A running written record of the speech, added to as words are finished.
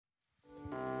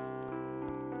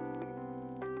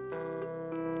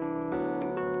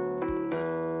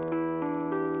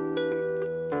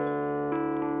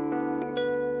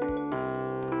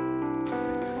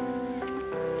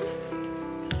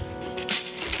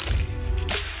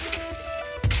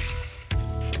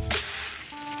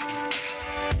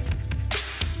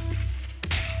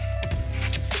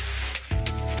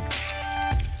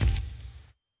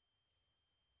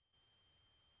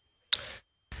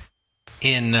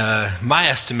in my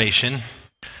estimation,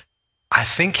 I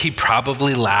think he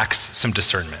probably lacks some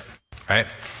discernment, right?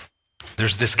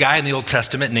 There's this guy in the Old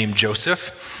Testament named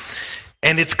Joseph,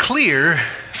 and it's clear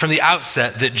from the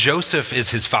outset that Joseph is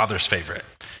his father's favorite.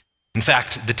 In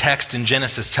fact, the text in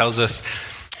Genesis tells us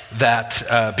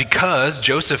that because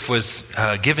Joseph was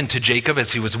given to Jacob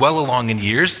as he was well along in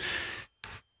years,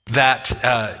 that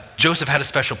Joseph had a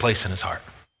special place in his heart.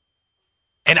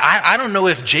 And I don't know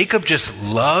if Jacob just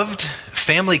loved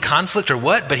family conflict or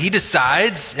what, but he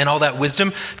decides in all that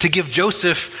wisdom to give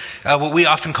Joseph what we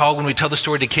often call, when we tell the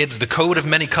story to kids, the coat of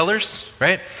many colors,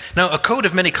 right? Now, a coat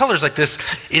of many colors like this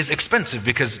is expensive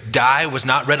because dye was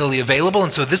not readily available,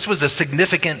 and so this was a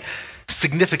significant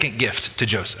gift to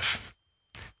Joseph.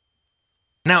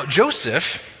 Now,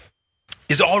 Joseph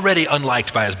is already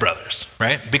unliked by his brothers,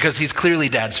 right? Because he's clearly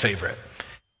dad's favorite.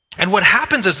 And what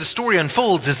happens as the story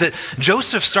unfolds is that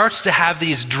Joseph starts to have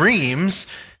these dreams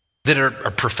that are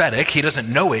prophetic. He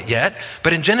doesn't know it yet.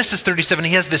 But in Genesis 37,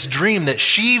 he has this dream that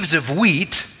sheaves of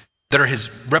wheat that are his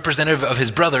representative of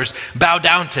his brothers bow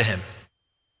down to him.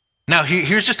 Now,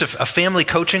 here's just a family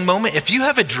coaching moment. If you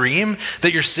have a dream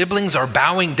that your siblings are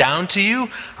bowing down to you,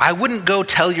 I wouldn't go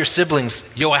tell your siblings,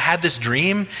 I had this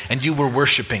dream and you were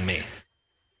worshiping me.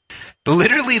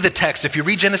 Literally the text, if you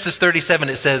read Genesis 37,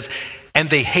 it says, and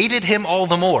they hated him all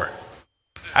the more.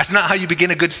 That's not how you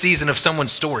begin a good season of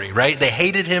someone's story, right? They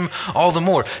hated him all the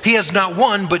more. He has not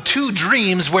one, but two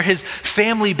dreams where his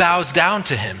family bows down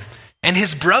to him. And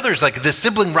his brothers, like the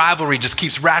sibling rivalry just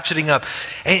keeps ratcheting up.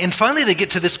 And finally they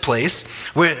get to this place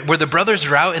where the brothers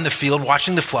are out in the field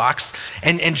watching the flocks.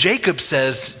 And Jacob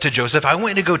says to Joseph, I want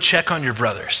you to go check on your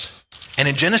brothers. And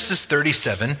in Genesis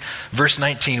 37, verse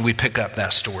 19, we pick up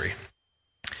that story.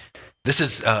 This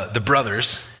is the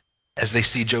brothers as they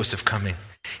see Joseph coming.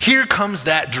 Here comes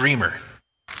that dreamer,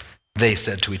 they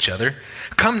said to each other.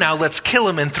 Come now, let's kill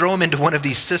him and throw him into one of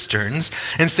these cisterns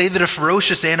and say that a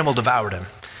ferocious animal devoured him.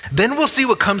 Then we'll see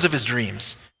what comes of his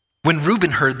dreams. When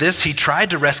Reuben heard this, he tried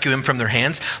to rescue him from their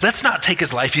hands. Let's not take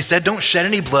his life, he said. Don't shed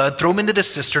any blood. Throw him into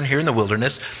this cistern here in the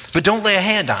wilderness, but don't lay a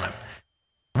hand on him.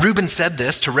 Reuben said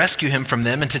this to rescue him from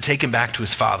them and to take him back to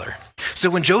his father. So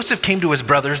when Joseph came to his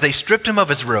brothers, they stripped him of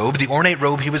his robe, the ornate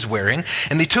robe he was wearing,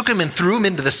 and they took him and threw him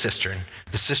into the cistern.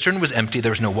 The cistern was empty,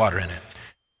 there was no water in it.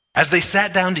 As they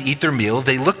sat down to eat their meal,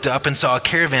 they looked up and saw a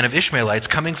caravan of Ishmaelites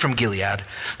coming from Gilead.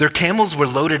 Their camels were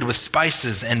loaded with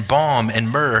spices and balm and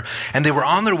myrrh, and they were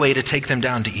on their way to take them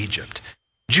down to Egypt.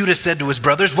 Judah said to his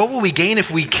brothers, what will we gain if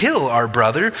we kill our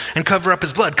brother and cover up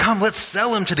his blood? Come, let's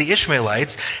sell him to the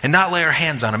Ishmaelites and not lay our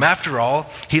hands on him. After all,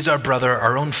 he's our brother,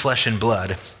 our own flesh and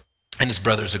blood. And his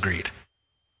brothers agreed.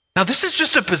 Now, this is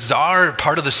just a bizarre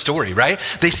part of the story, right?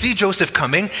 They see Joseph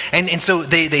coming, and so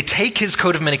they take his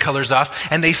coat of many colors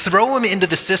off, and they throw him into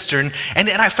the cistern, and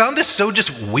I found this so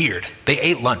just weird. They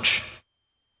ate lunch.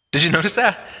 Did you notice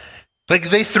that? Like,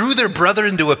 they threw their brother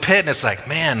into a pit, and it's like,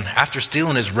 man, after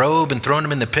stealing his robe and throwing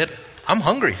him in the pit, I'm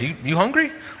hungry. You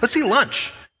hungry? Let's eat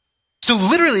lunch. So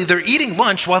literally, they're eating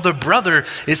lunch while their brother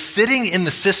is sitting in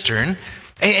the cistern,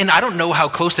 and I don't know how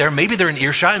close they are. Maybe they're in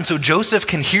earshot, and so Joseph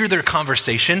can hear their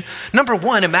conversation. Number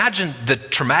one, imagine the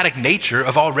traumatic nature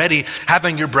of already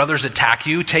having your brothers attack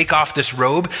you, take off this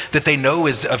robe that they know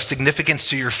is of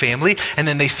significance to your family, and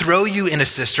then they throw you in a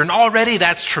cistern. Already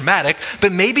that's traumatic,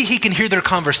 but maybe he can hear their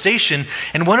conversation,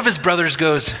 and one of his brothers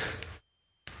goes,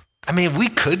 we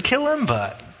could kill him,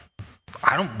 but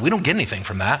we don't get anything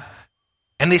from that.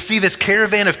 And they see this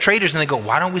caravan of traders, and they go,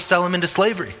 why don't we sell him into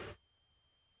slavery?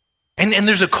 And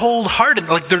there's a cold heart,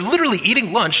 like they're literally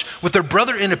eating lunch with their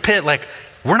brother in a pit, like,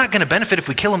 we're not going to benefit if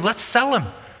we kill him, let's sell him.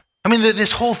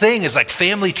 This whole thing is like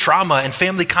family trauma and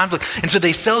family conflict. And so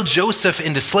they sell Joseph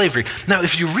into slavery. Now,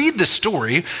 if you read the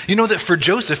story, you know that for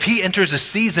Joseph, he enters a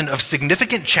season of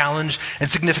significant challenge and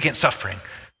significant suffering.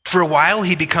 For a while,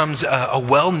 he becomes a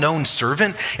well-known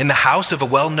servant in the house of a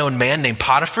well-known man named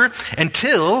Potiphar,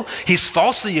 until he's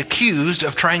falsely accused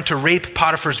of trying to rape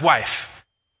Potiphar's wife.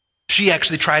 She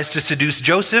actually tries to seduce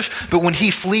Joseph, but when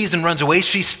he flees and runs away,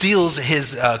 she steals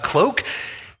his cloak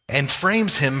and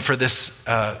frames him for this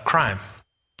crime.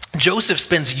 Joseph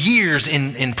spends years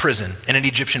in prison, in an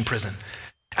Egyptian prison.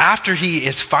 After he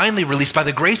is finally released by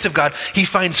the grace of God, he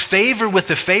finds favor with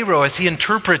the Pharaoh as he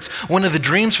interprets one of the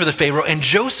dreams for the Pharaoh, and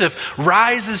Joseph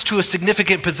rises to a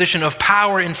significant position of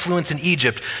power influence in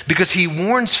Egypt because he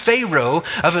warns Pharaoh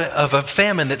of a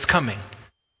famine that's coming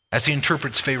as he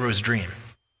interprets Pharaoh's dream.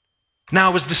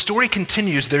 Now, as the story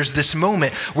continues, there's this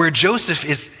moment where Joseph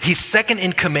he's second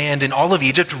in command in all of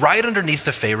Egypt, right underneath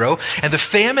the Pharaoh, and the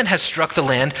famine has struck the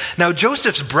land. Now,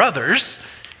 Joseph's brothers,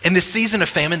 In this season of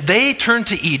famine, they turn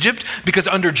to Egypt because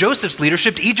under Joseph's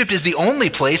leadership, Egypt is the only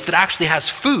place that actually has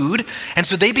food. And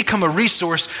so they become a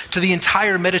resource to the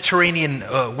entire Mediterranean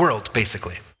world,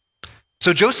 basically.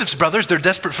 So Joseph's brothers, they're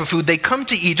desperate for food. They come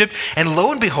to Egypt, and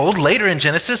lo and behold, later in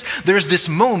Genesis, there's this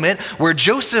moment where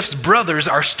Joseph's brothers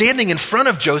are standing in front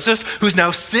of Joseph, who's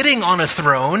now sitting on a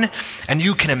throne, and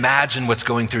you can imagine what's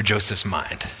going through Joseph's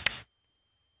mind.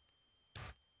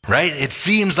 Right? It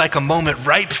seems like a moment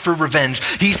ripe for revenge.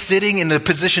 He's sitting in a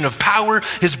position of power.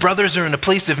 His brothers are in a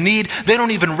place of need. They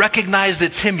don't even recognize that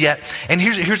it's him yet. And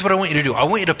here's what I want you to do. I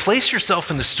want you to place yourself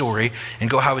in the story and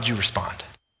go, how would you respond?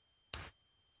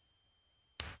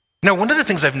 Now, one of the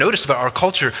things I've noticed about our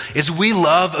culture is we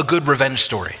love a good revenge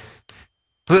story.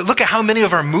 Look at how many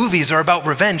of our movies are about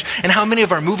revenge and how many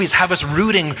of our movies have us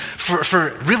rooting for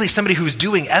really somebody who's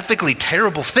doing ethically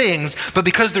terrible things, but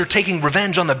because they're taking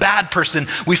revenge on the bad person,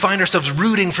 we find ourselves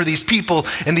rooting for these people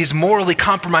in these morally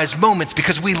compromised moments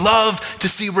because we love to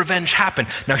see revenge happen.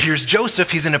 Now here's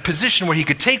Joseph. He's in a position where he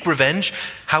could take revenge.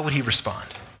 How would he respond?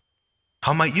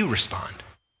 How might you respond?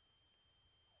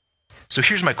 So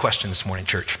here's my question this morning,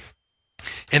 church.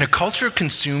 In a culture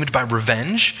consumed by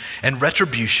revenge and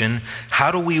retribution,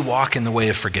 how do we walk in the way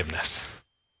of forgiveness?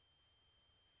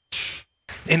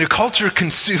 In a culture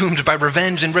consumed by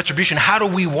revenge and retribution, how do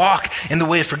we walk in the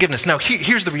way of forgiveness? Now,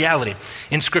 here's the reality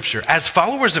in Scripture. As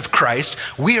followers of Christ,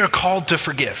 we are called to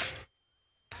forgive.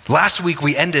 Last week,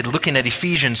 we ended looking at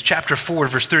Ephesians chapter 4,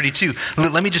 verse 32.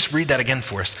 Let me just read that again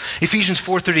for us. Ephesians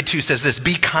 4:32 says this,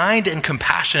 "Be kind and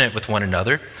compassionate with one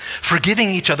another, forgiving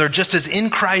each other just as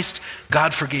in Christ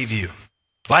God forgave you."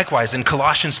 Likewise, in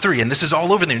Colossians 3, and this is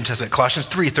all over the New Testament, Colossians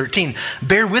 3:13,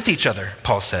 "Bear with each other,"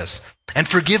 Paul says, "and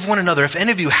forgive one another. If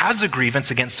any of you has a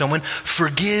grievance against someone,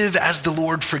 forgive as the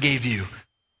Lord forgave you."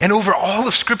 And over all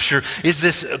of Scripture is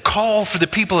this call for the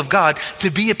people of God to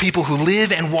be a people who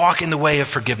live and walk in the way of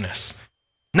forgiveness.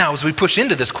 Now, as we push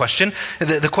into this question,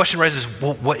 the question rises,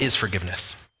 well, what is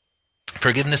forgiveness?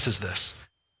 Forgiveness is this.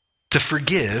 To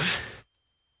forgive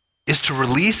is to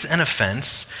release an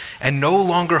offense and no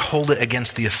longer hold it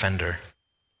against the offender,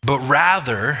 but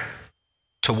rather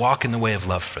to walk in the way of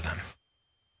love for them.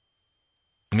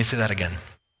 Let me say that again.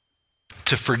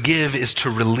 To forgive is to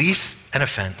release an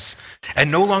offense and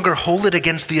no longer hold it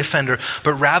against the offender,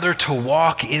 but rather to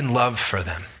walk in love for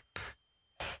them.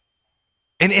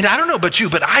 And I don't know about you,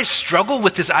 but I struggle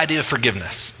with this idea of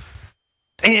forgiveness.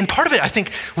 And part of it, I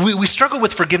think, we struggle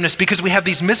with forgiveness because we have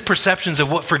these misperceptions of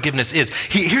what forgiveness is.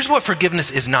 Here's what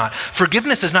forgiveness is not.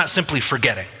 Forgiveness is not simply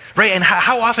forgetting, right? And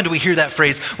how often do we hear that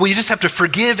phrase, well, you just have to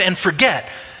forgive and forget?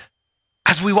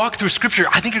 As we walk through Scripture,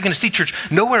 I think you're going to see, church,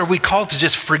 nowhere are we called to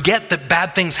just forget that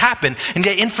bad things happen. And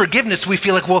yet in forgiveness, we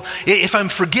feel like, well, if I'm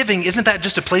forgiving, isn't that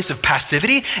just a place of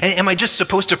passivity? And am I just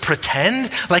supposed to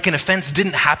pretend like an offense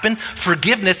didn't happen?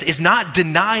 Forgiveness is not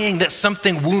denying that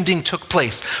something wounding took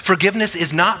place. Forgiveness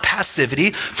is not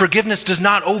passivity. Forgiveness does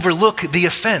not overlook the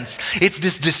offense. It's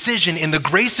this decision in the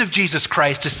grace of Jesus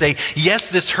Christ to say, yes,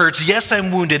 this hurts. Yes,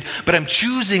 I'm wounded, but I'm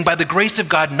choosing by the grace of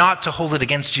God not to hold it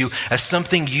against you as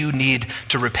something you need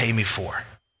to repay me for.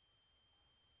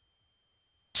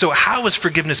 So how is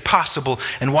forgiveness possible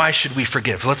and why should we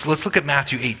forgive? Let's look at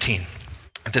Matthew 18,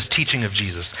 at this teaching of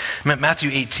Jesus. Matthew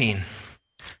 18,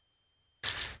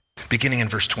 beginning in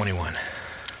verse 21.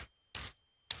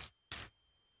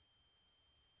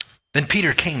 Then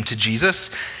Peter came to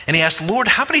Jesus and he asked, "Lord,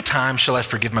 how many times shall I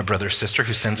forgive my brother or sister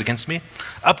who sins against me?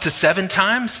 Up to 7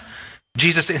 times?"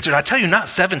 Jesus answered, "I tell you, not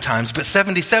 7 times, but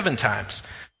 77 times.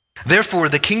 Therefore,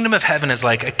 the kingdom of heaven is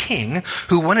like a king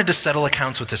who wanted to settle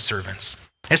accounts with his servants.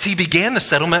 As he began the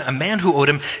settlement, a man who owed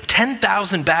him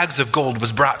 10,000 bags of gold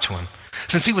was brought to him.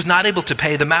 Since he was not able to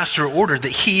pay, the master ordered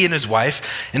that he and his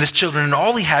wife and his children and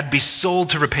all he had be sold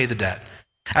to repay the debt.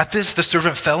 At this, the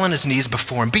servant fell on his knees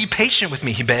before him. 'Be patient with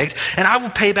me,' he begged, 'and I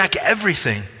will pay back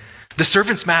everything.' The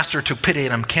servant's master took pity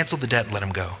on him, canceled the debt, and let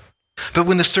him go. But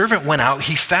when the servant went out,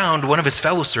 he found one of his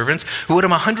fellow servants who owed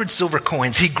him 100 silver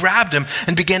coins. He grabbed him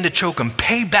and began to choke him.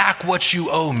 'Pay back what you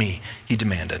owe me,' he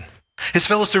demanded. His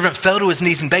fellow servant fell to his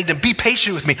knees and begged him, 'Be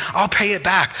patient with me, I'll pay it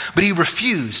back.' But he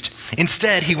refused.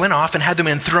 Instead, he went off and had the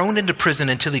man thrown into prison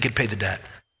until he could pay the debt.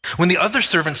 When the other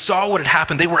servants saw what had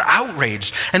happened, they were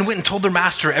outraged and went and told their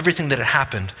master everything that had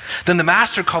happened. Then the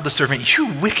master called the servant. 'You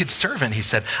wicked servant,' he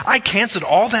said. 'I canceled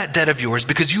all that debt of yours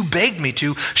because you begged me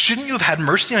to. Shouldn't you have had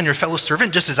mercy on your fellow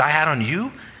servant just as I had on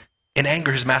you?' In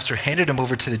anger, his master handed him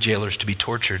over to the jailers to be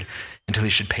tortured until he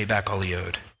should pay back all he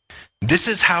owed. This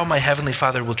is how my heavenly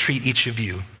Father will treat each of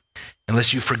you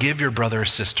unless you forgive your brother or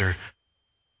sister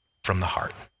from the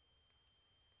heart."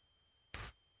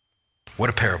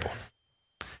 What a parable.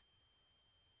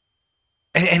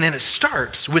 And then it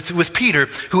starts with Peter,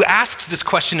 who asks this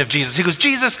question of Jesus. He goes,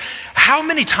 Jesus, how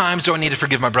many times do I need to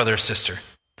forgive my brother or sister?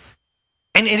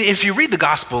 And if you read the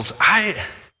Gospels, I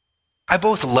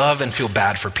both love and feel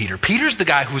bad for Peter. Peter's the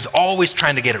guy who's always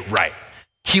trying to get it right.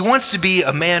 He wants to be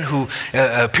a man who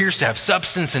appears to have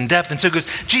substance and depth. And so he goes,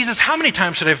 Jesus, how many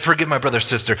times should I forgive my brother or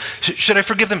sister? Should I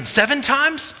forgive them 7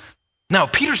 times? Now,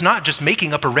 Peter's not just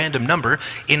making up a random number.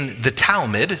 In the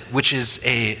Talmud, which is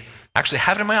actually I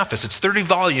have it in my office. It's 30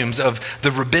 volumes of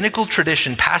the rabbinical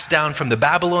tradition passed down from the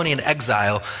Babylonian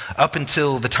exile up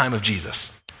until the time of Jesus.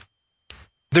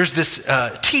 There's this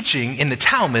teaching in the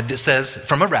Talmud that says,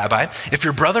 from a rabbi, if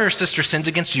your brother or sister sins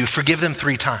against you, forgive them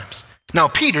 3 times. Now,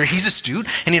 Peter, he's astute,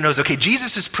 and he knows, okay,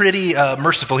 Jesus is pretty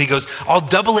merciful. He goes, I'll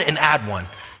double it and add 1.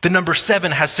 The number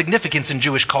 7 has significance in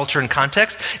Jewish culture and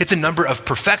context. It's a number of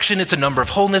perfection. It's a number of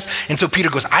wholeness. And so Peter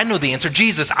goes, I know the answer.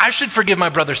 Jesus, I should forgive my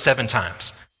brother 7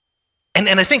 times. And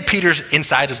I think Peter's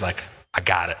inside is like, I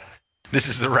got it. This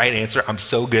is the right answer. I'm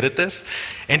so good at this.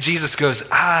 And Jesus goes,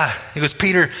 he goes,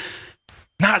 Peter,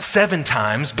 not 7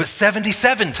 times, but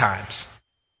 77 times.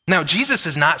 Now, Jesus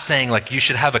is not saying like you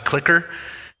should have a clicker.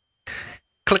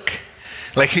 Click.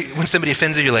 Like when somebody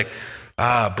offends you, you're like,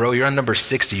 bro, you're on number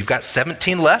 60. You've got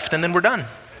 17 left and then we're done.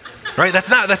 Right? That's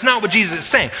not what Jesus is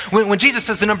saying. When Jesus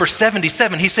says the number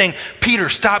 77, he's saying, Peter,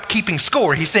 stop keeping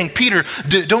score. He's saying, Peter,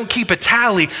 don't keep a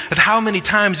tally of how many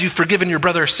times you've forgiven your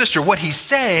brother or sister. What he's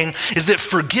saying is that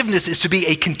forgiveness is to be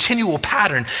a continual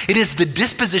pattern. It is the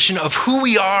disposition of who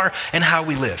we are and how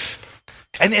we live.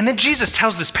 And then Jesus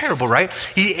tells this parable, right?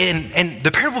 And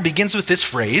the parable begins with this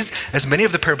phrase, as many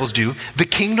of the parables do, the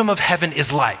kingdom of heaven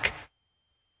is like.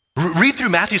 Read through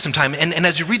Matthew sometime, and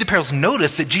as you read the parables,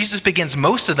 notice that Jesus begins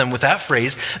most of them with that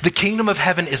phrase, the kingdom of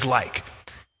heaven is like.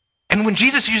 And when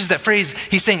Jesus uses that phrase,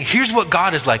 he's saying, here's what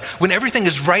God is like. When everything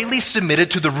is rightly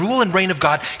submitted to the rule and reign of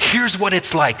God, here's what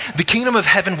it's like. The kingdom of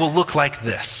heaven will look like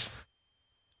this.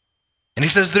 And he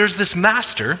says, there's this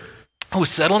master who is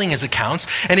settling his accounts,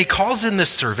 and he calls in this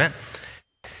servant,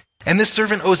 and this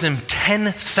servant owes him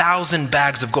 10,000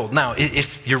 bags of gold. Now,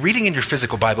 if you're reading in your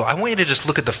physical Bible, I want you to just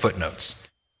look at the footnotes.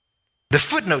 The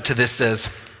footnote to this says,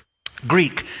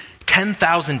 Greek,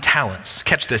 10,000 talents.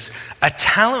 Catch this. A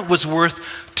talent was worth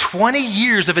 20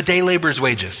 years of a day laborer's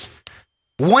wages.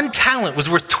 1 talent was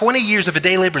worth 20 years of a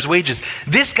day laborer's wages.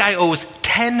 This guy owes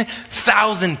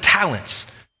 10,000 talents.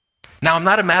 Now, I'm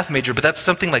not a math major, but that's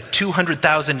something like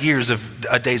 200,000 years of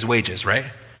a day's wages, right?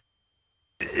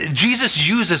 Jesus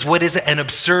uses what is an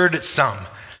absurd sum.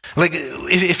 Like,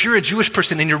 if you're a Jewish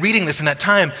person and you're reading this in that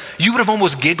time, you would have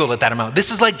almost giggled at that amount.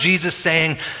 This is like Jesus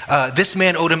saying this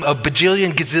man owed him a bajillion,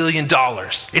 gazillion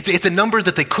dollars. It's a number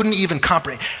that they couldn't even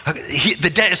comprehend.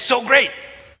 The debt is so great.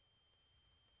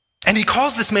 And he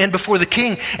calls this man before the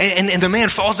king, and the man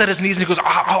falls at his knees and he goes,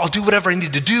 I'll do whatever I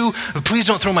need to do, but please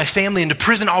don't throw my family into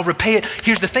prison, I'll repay it.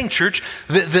 Here's the thing, church,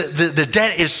 the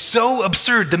debt is so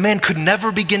absurd, the man could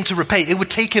never begin to repay. It would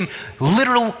take him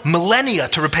literal millennia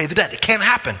to repay the debt. It can't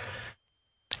happen.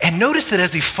 And notice that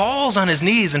as he falls on his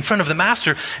knees in front of the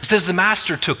master, it says the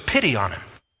master took pity on him.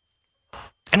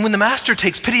 And when the master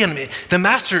takes pity on him, the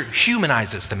master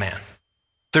humanizes the man.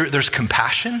 There's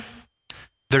compassion,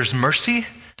 there's mercy.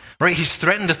 Right? He's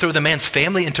threatened to throw the man's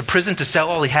family into prison to sell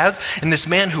all he has. And this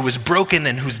man who is broken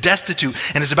and who's destitute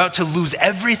and is about to lose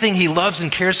everything he loves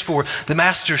and cares for, the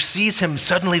master sees him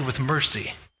suddenly with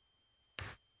mercy.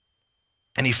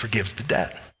 And he forgives the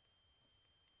debt.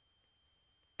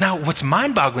 Now, what's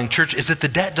mind-boggling, church, is that the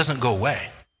debt doesn't go away.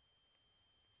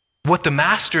 What the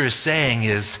master is saying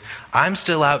is, I'm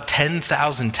still out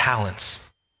 10,000 talents,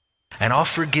 and I'll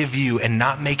forgive you and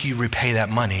not make you repay that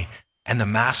money. And the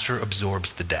master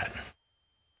absorbs the debt.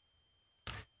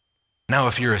 Now,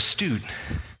 if you're astute,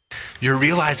 you're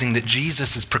realizing that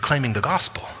Jesus is proclaiming the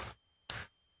gospel.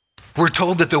 We're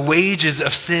told that the wages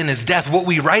of sin is death. What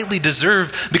we rightly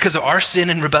deserve because of our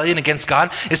sin and rebellion against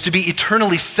God is to be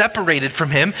eternally separated from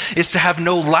him, is to have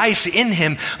no life in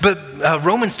him. But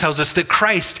Romans tells us that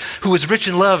Christ, who is rich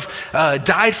in love,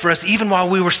 died for us even while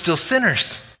we were still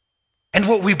sinners. And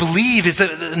what we believe is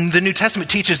that the New Testament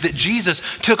teaches that Jesus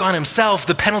took on himself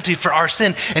the penalty for our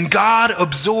sin, and God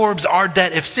absorbs our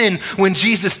debt of sin when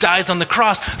Jesus dies on the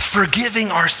cross, forgiving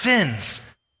our sins.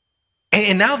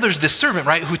 And now there's this servant,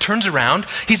 right, who turns around.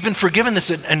 He's been forgiven this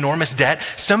enormous debt.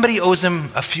 Somebody owes him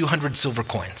a few hundred silver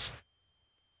coins.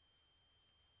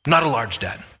 Not a large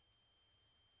debt.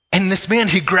 And this man,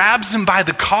 he grabs him by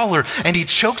the collar and he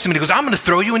chokes him and he goes, I'm going to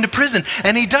throw you into prison.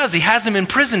 And he does. He has him in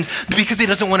prison because he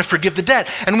doesn't want to forgive the debt.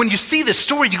 And when you see this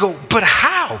story, you go, but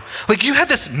how? Like, you had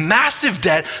this massive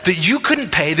debt that you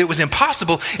couldn't pay, that was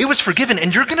impossible. It was forgiven,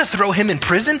 and you're going to throw him in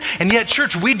prison? And yet,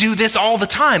 church, we do this all the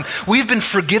time. We've been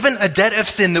forgiven a debt of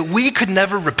sin that we could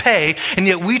never repay, and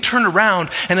yet we turn around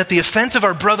and at the offense of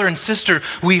our brother and sister,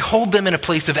 we hold them in a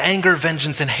place of anger,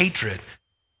 vengeance, and hatred.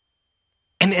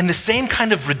 And the same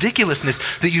kind of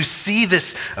ridiculousness that you see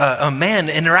this a man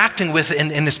interacting with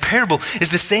in this parable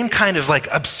is the same kind of like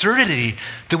absurdity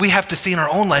that we have to see in our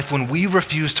own life when we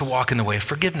refuse to walk in the way of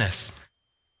forgiveness.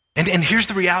 And here's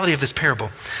the reality of this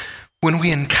parable. When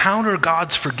we encounter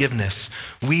God's forgiveness,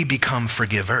 we become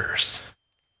forgivers.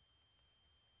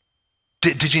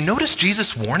 Did you notice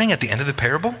Jesus' warning at the end of the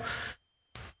parable?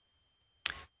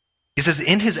 He says,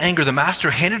 in his anger, the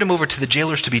master handed him over to the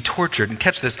jailers to be tortured. And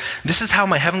catch this, this is how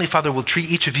my heavenly Father will treat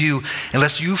each of you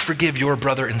unless you forgive your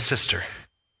brother and sister.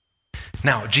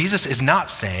 Now, Jesus is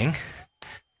not saying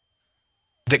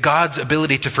that God's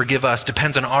ability to forgive us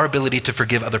depends on our ability to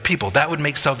forgive other people. That would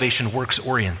make salvation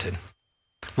works-oriented.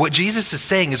 What Jesus is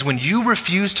saying is when you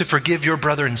refuse to forgive your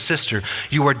brother and sister,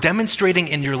 you are demonstrating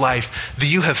in your life that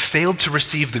you have failed to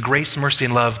receive the grace, mercy,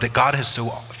 and love that God has so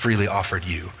freely offered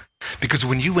you. Because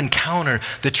when you encounter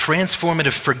the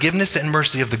transformative forgiveness and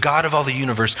mercy of the God of all the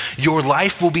universe, your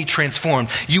life will be transformed.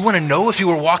 You want to know if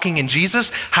you are walking in Jesus?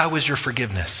 How is your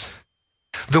forgiveness?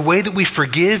 The way that we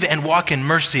forgive and walk in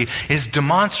mercy is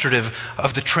demonstrative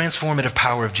of the transformative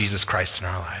power of Jesus Christ in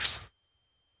our lives.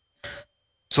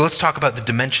 So let's talk about the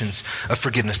dimensions of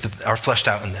forgiveness that are fleshed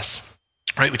out in this.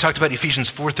 Right, we talked about Ephesians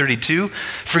 4:32,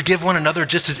 forgive one another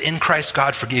just as in Christ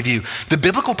God forgave you. The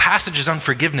biblical passages on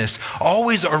forgiveness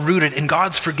always are rooted in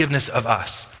God's forgiveness of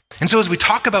us. And so as we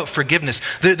talk about forgiveness,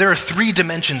 there are three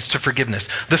dimensions to forgiveness.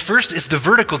 The first is the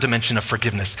vertical dimension of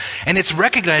forgiveness, and it's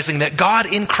recognizing that God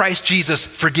in Christ Jesus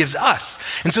forgives us.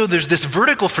 And so there's this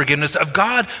vertical forgiveness of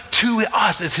God to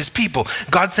us as his people.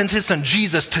 God sent his son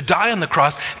Jesus to die on the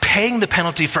cross, paying the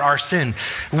penalty for our sin.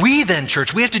 We then,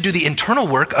 church, we have to do the internal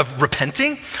work of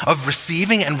repenting, of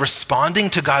receiving and responding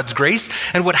to God's grace.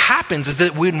 And what happens is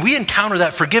that when we encounter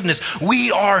that forgiveness, we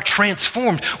are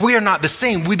transformed. We are not the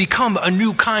same. We become a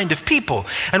new kind of people.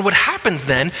 And what happens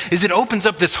then is it opens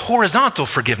up this horizontal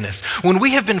forgiveness. When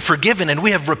we have been forgiven and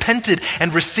we have repented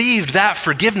and received that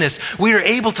forgiveness, we are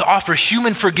able to offer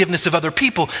human forgiveness of other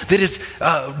people that is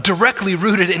directly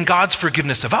rooted in God's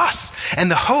forgiveness of us.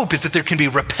 And the hope is that there can be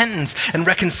repentance and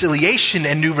reconciliation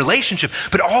and new relationship.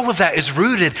 But all of that is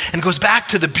rooted and goes back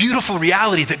to the beautiful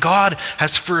reality that God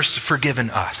has first forgiven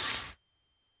us.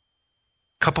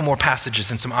 Couple more passages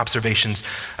and some observations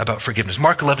about forgiveness.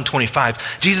 Mark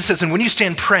 11:25, Jesus says, and when you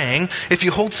stand praying, if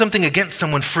you hold something against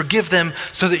someone, forgive them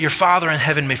so that your Father in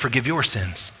heaven may forgive your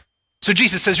sins. So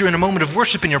Jesus says you're in a moment of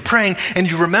worship and you're praying and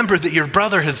you remember that your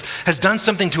brother has done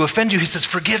something to offend you. He says,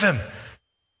 forgive him.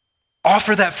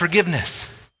 Offer that forgiveness.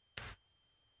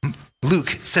 Luke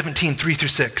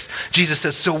 17:3-6, Jesus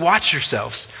says, so watch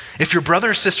yourselves. If your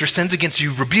brother or sister sins against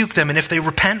you, rebuke them. And if they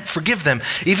repent, forgive them.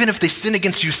 Even if they sin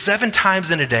against you 7 times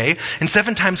in a day and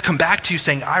 7 times come back to you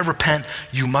saying, I repent,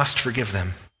 you must forgive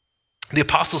them. The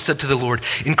apostle said to the Lord,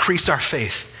 increase our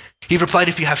faith. He replied,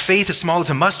 if you have faith as small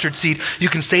as a mustard seed, you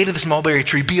can say to this mulberry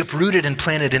tree, be uprooted and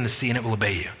planted in the sea and it will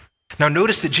obey you. Now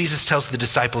notice that Jesus tells the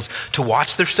disciples to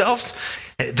watch themselves.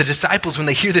 The disciples, when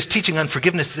they hear this teaching on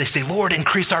forgiveness, they say, Lord,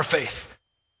 increase our faith.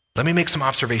 Let me make some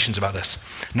observations about this.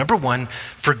 Number 1,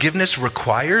 forgiveness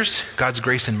requires God's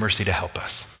grace and mercy to help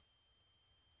us.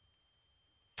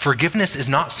 Forgiveness is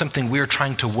not something we're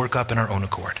trying to work up in our own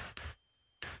accord.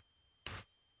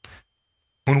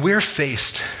 When we're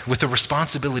faced with the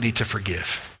responsibility to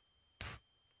forgive,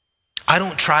 I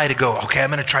don't try to go, okay, I'm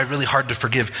going to try really hard to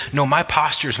forgive. No, my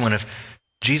posture is one of,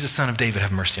 Jesus, Son of David,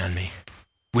 have mercy on me.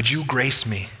 Would you grace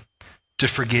me to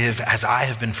forgive as I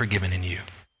have been forgiven in you?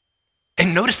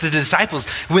 And notice the disciples,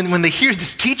 when they hear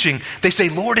this teaching, they say,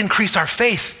 Lord, increase our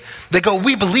faith. They go,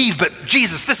 we believe, but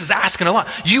Jesus, this is asking a lot.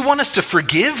 You want us to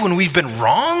forgive when we've been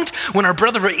wronged? When our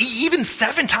brother, even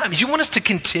 7 times, you want us to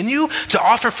continue to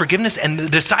offer forgiveness? And the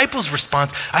disciples'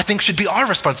 response, I think, should be our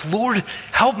response. Lord,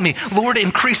 help me. Lord,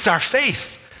 increase our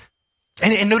faith.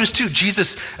 And notice too,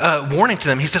 Jesus warning to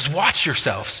them, he says, watch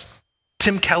yourselves.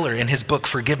 Tim Keller, in his book,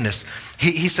 Forgiveness,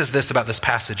 he says this about this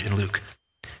passage in Luke.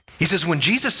 He says, when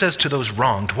Jesus says to those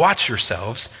wronged, watch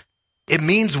yourselves, it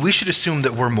means we should assume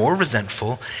that we're more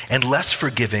resentful and less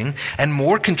forgiving and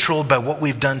more controlled by what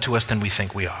we've done to us than we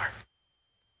think we are.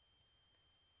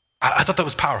 I thought that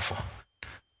was powerful.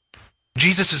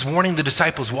 Jesus is warning the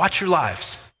disciples, watch your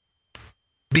lives.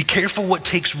 Be careful what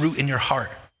takes root in your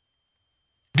heart.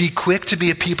 Be quick to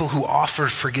be a people who offer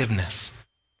forgiveness.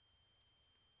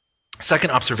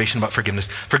 Second observation about forgiveness.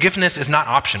 Forgiveness is not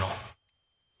optional.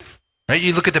 Right?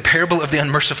 You look at the parable of the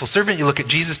unmerciful servant, you look at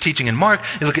Jesus' teaching in Mark,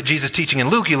 you look at Jesus' teaching in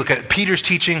Luke, you look at Peter's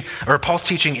teaching, or Paul's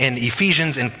teaching in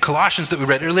Ephesians and Colossians that we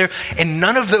read earlier. In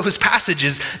none of those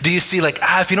passages do you see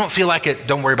if you don't feel like it,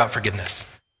 don't worry about forgiveness.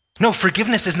 No,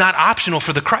 forgiveness is not optional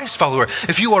for the Christ follower.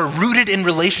 If you are rooted in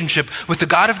relationship with the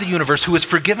God of the universe who has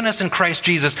forgiven us in Christ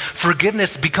Jesus,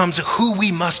 forgiveness becomes who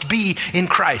we must be in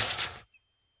Christ.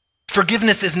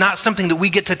 Forgiveness is not something that we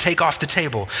get to take off the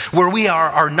table. Where we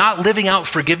are not living out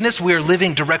forgiveness, we are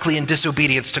living directly in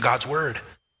disobedience to God's word.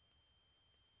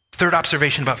 Third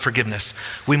observation about forgiveness,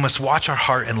 we must watch our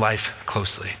heart and life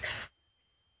closely.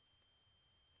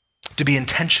 To be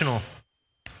intentional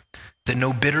that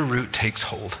no bitter root takes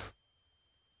hold.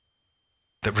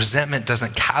 That resentment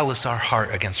doesn't callous our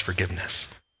heart against forgiveness.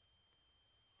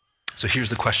 So here's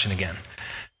the question again.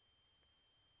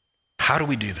 How do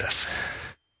we do this?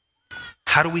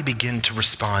 How do we begin to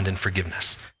respond in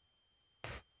forgiveness?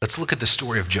 Let's look at the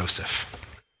story of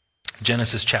Joseph.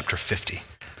 Genesis chapter 50. It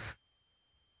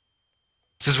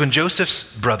says, when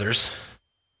Joseph's brothers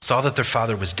saw that their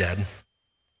father was dead,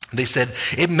 they said,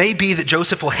 it may be that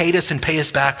Joseph will hate us and pay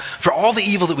us back for all the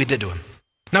evil that we did to him.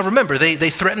 Now remember, they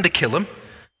threatened to kill him.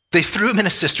 They threw him in a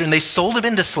cistern. They sold him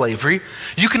into slavery.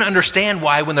 You can understand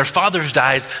why when their father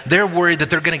dies, they're worried that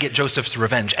they're going to get Joseph's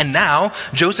revenge. And now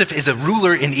Joseph is a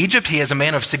ruler in Egypt. He is a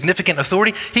man of significant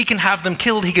authority. He can have them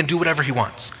killed. He can do whatever he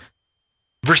wants.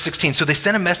 Verse 16, so they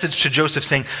sent a message to Joseph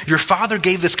saying, your father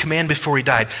gave this command before he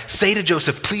died. Say to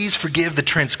Joseph, please forgive the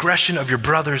transgression of your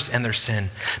brothers and their sin,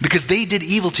 because they did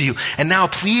evil to you. And now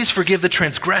please forgive the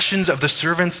transgressions of the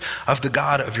servants of the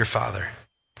God of your father.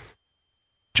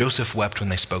 Joseph wept when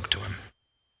they spoke to him.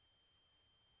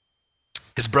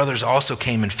 His brothers also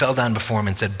came and fell down before him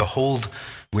and said, behold,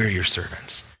 we're your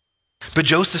servants. But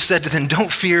Joseph said to them,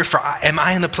 don't fear, for am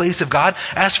I in the place of God?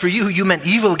 As for you, you meant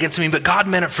evil against me, but God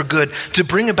meant it for good, to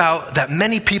bring about that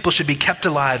many people should be kept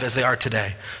alive as they are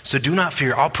today. So do not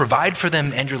fear, I'll provide for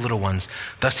them and your little ones.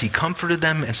 Thus he comforted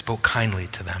them and spoke kindly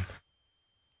to them.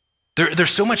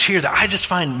 There's so much here that I just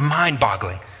find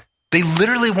mind-boggling. They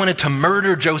literally wanted to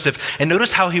murder Joseph. And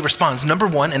notice how he responds. Number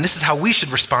one, and this is how we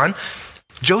should respond,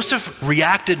 Joseph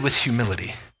reacted with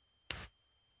humility.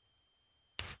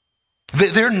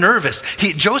 They're nervous.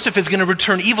 Joseph is going to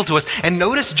return evil to us. And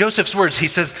notice Joseph's words. He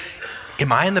says,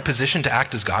 am I in the position to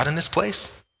act as God in this place?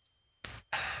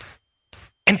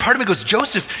 And part of me goes,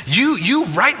 Joseph, you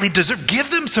rightly deserve,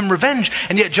 give them some revenge.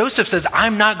 And yet Joseph says,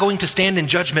 I'm not going to stand in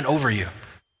judgment over you.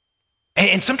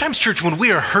 And sometimes, church, when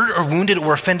we are hurt or wounded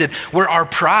or offended, where our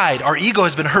pride, our ego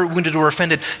has been hurt, wounded, or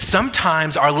offended,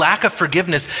 sometimes our lack of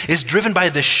forgiveness is driven by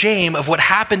the shame of what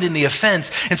happened in the offense.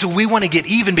 And so we want to get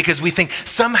even because we think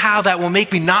somehow that will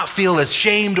make me not feel as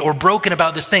shamed or broken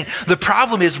about this thing. The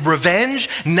problem is revenge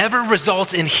never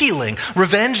results in healing.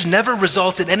 Revenge never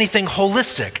results in anything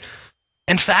holistic.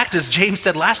 In fact, as James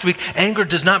said last week, anger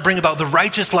does not bring about the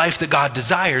righteous life that God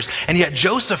desires. And yet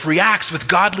Joseph reacts with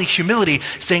godly humility,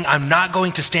 saying, I'm not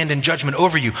going to stand in judgment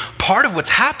over you. Part of what's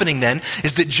happening then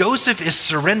is that Joseph is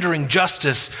surrendering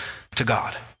justice to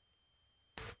God.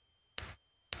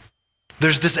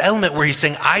 There's this element where he's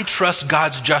saying, I trust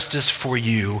God's justice for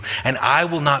you, and I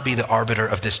will not be the arbiter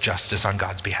of this justice on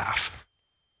God's behalf.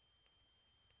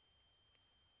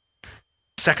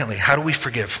 Secondly, how do we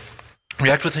forgive?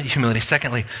 React with humility.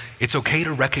 Secondly, it's okay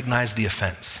to recognize the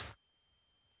offense.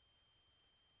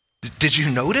 Did you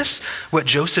notice what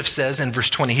Joseph says in verse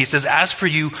 20? He says, as for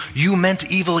you, you meant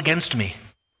evil against me.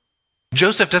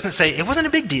 Joseph doesn't say, it wasn't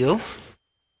a big deal.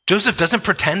 Joseph doesn't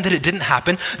pretend that it didn't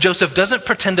happen. Joseph doesn't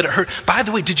pretend that it hurt. By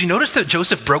the way, did you notice that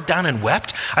Joseph broke down and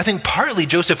wept? I think partly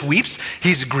Joseph weeps.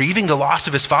 He's grieving the loss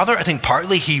of his father. I think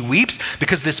partly he weeps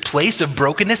because this place of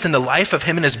brokenness in the life of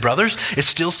him and his brothers is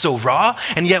still so raw.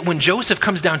 And yet when Joseph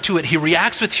comes down to it, he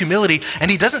reacts with humility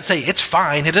and he doesn't say, it's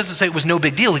fine. He doesn't say it was no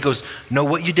big deal. He goes, no,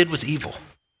 what you did was evil.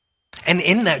 And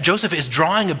in that, Joseph is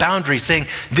drawing a boundary saying,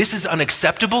 this is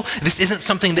unacceptable. This isn't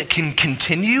something that can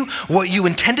continue. What you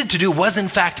intended to do was in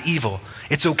fact evil.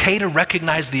 It's okay to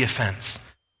recognize the offense.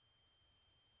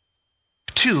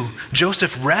 2,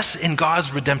 Joseph rests in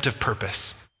God's redemptive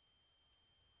purpose.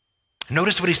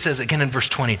 Notice what he says again in verse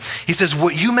 20. He says,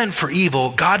 what you meant for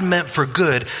evil, God meant for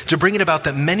good, to bring it about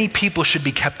that many people should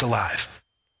be kept alive.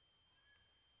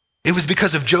 It was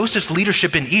because of Joseph's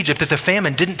leadership in Egypt that the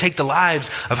famine didn't take the lives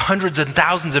of hundreds and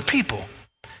thousands of people.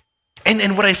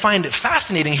 And what I find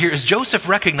fascinating here is Joseph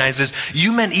recognizes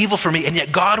you meant evil for me, and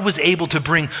yet God was able to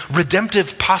bring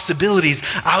redemptive possibilities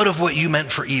out of what you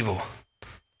meant for evil.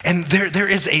 And there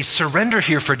is a surrender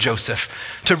here for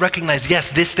Joseph to recognize,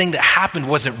 yes, this thing that happened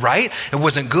wasn't right, it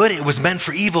wasn't good, it was meant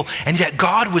for evil, and yet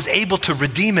God was able to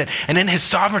redeem it and in his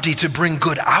sovereignty to bring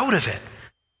good out of it.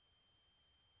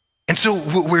 And so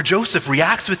where Joseph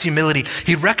reacts with humility,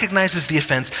 he recognizes the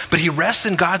offense, but he rests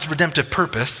in God's redemptive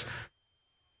purpose,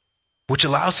 which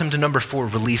allows him to, number 4,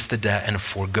 release the debt and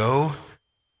forego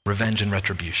revenge and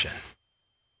retribution.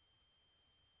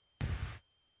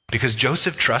 Because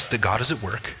Joseph trusts that God is at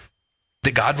work,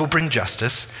 that God will bring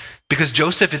justice, because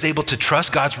Joseph is able to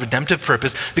trust God's redemptive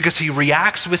purpose, because he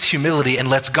reacts with humility and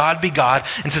lets God be God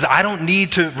and says, I don't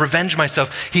need to revenge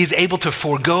myself. He's able to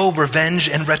forego revenge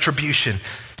and retribution.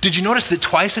 Did you notice that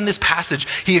twice in this passage,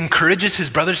 he encourages his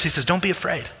brothers? He says, don't be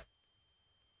afraid.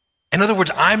 In other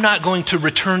words, I'm not going to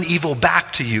return evil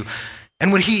back to you.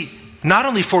 And when he not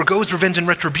only forgoes revenge and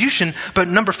retribution, but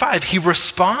number 5, he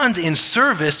responds in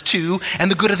service to and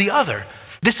the good of the other.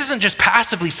 This isn't just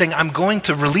passively saying, I'm going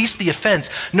to release the offense.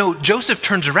 No, Joseph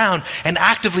turns around and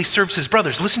actively serves his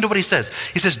brothers. Listen to what he says.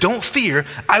 He says, don't fear,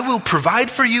 I will provide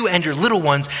for you and your little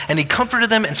ones. And he comforted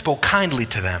them and spoke kindly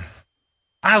to them.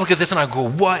 I look at this and I go,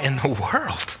 what in the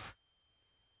world?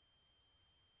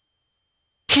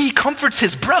 He comforts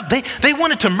his brother. They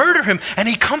wanted to murder him and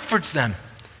he comforts them.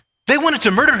 They wanted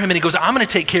to murder him and he goes, I'm going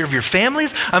to take care of your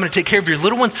families. I'm going to take care of your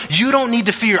little ones. You don't need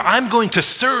to fear. I'm going to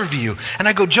serve you. And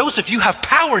I go, Joseph, you have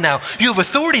power now. You have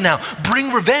authority now.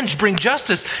 Bring revenge, bring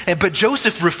justice. But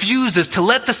Joseph refuses to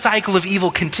let the cycle of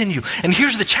evil continue. And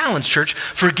here's the challenge, church.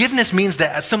 Forgiveness means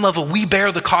that at some level we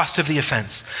bear the cost of the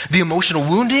offense. The emotional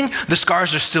wounding, the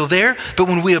scars are still there. But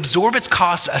when we absorb its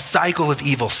cost, a cycle of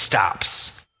evil stops.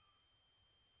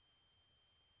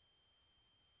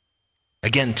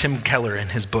 Again, Tim Keller in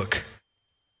his book,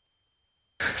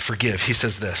 Forgive, he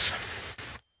says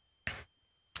this.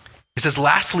 He says,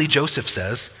 lastly, Joseph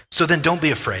says, so then don't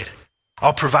be afraid.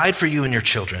 I'll provide for you and your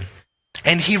children.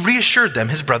 And he reassured them,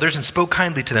 his brothers, and spoke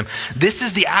kindly to them. This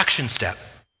is the action step.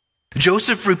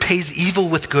 Joseph repays evil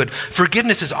with good.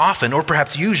 Forgiveness is often, or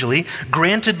perhaps usually,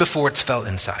 granted before it's felt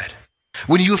inside.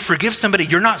 When you forgive somebody,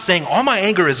 you're not saying, all my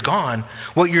anger is gone.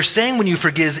 What you're saying when you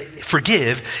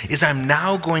forgive is, I'm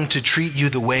now going to treat you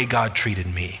the way God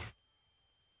treated me.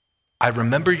 I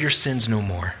remember your sins no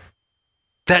more.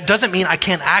 That doesn't mean I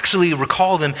can't actually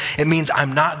recall them. It means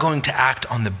I'm not going to act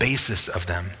on the basis of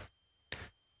them.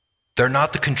 They're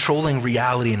not the controlling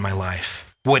reality in my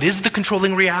life. What is the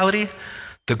controlling reality?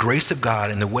 The grace of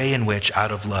God and the way in which,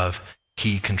 out of love,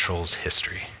 he controls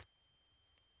history.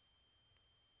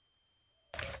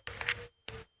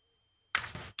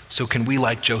 So can we,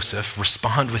 like Joseph,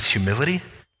 respond with humility?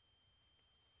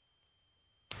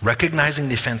 Recognizing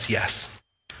the offense, yes.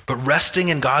 But resting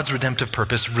in God's redemptive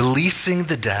purpose, releasing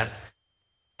the debt,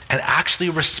 and actually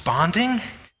responding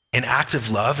in active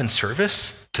love and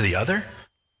service to the other?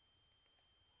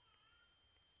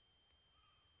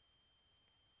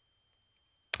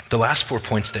 The last 4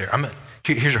 points there.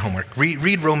 Here's your homework.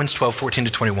 Read Romans 12, 14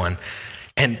 to 21.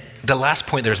 And the last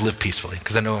point there is live peacefully,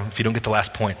 because I know if you don't get the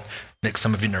last point, makes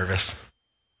some of you nervous.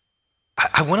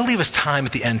 I want to leave us time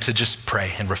at the end to just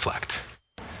pray and reflect.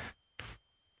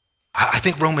 I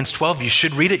think Romans 12, you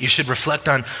should read it. You should reflect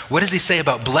on what does he say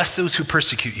about bless those who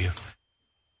persecute you.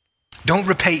 Don't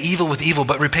repay evil with evil,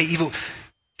 but repay evil.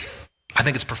 I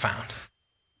think it's profound.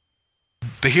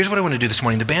 But here's what I want to do this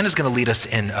morning. The band is going to lead us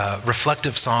in a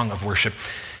reflective song of worship.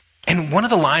 And one of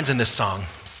the lines in this song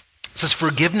says,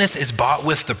 forgiveness is bought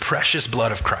with the precious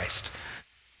blood of Christ.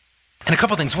 And a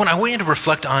couple things. One, I want you to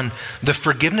reflect on the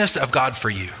forgiveness of God for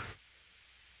you.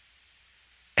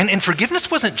 And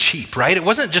forgiveness wasn't cheap, right? It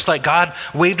wasn't just like God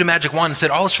waved a magic wand and said,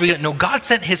 all is forgiven. No, God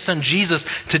sent his son Jesus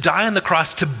to die on the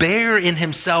cross to bear in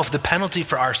himself the penalty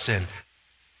for our sin.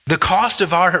 The cost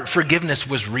of our forgiveness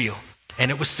was real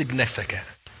and it was significant.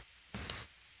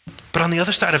 But on the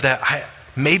other side of that,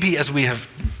 maybe as we have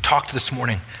talked this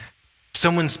morning,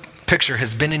 someone's picture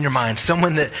has been in your mind,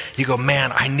 someone that you go,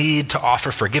 man, I need to offer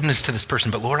forgiveness to this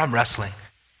person, but Lord, I'm wrestling.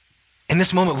 In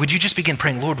this moment, would you just begin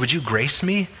praying, Lord, would you grace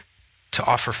me to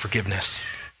offer forgiveness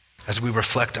as we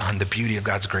reflect on the beauty of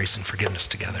God's grace and forgiveness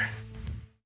together?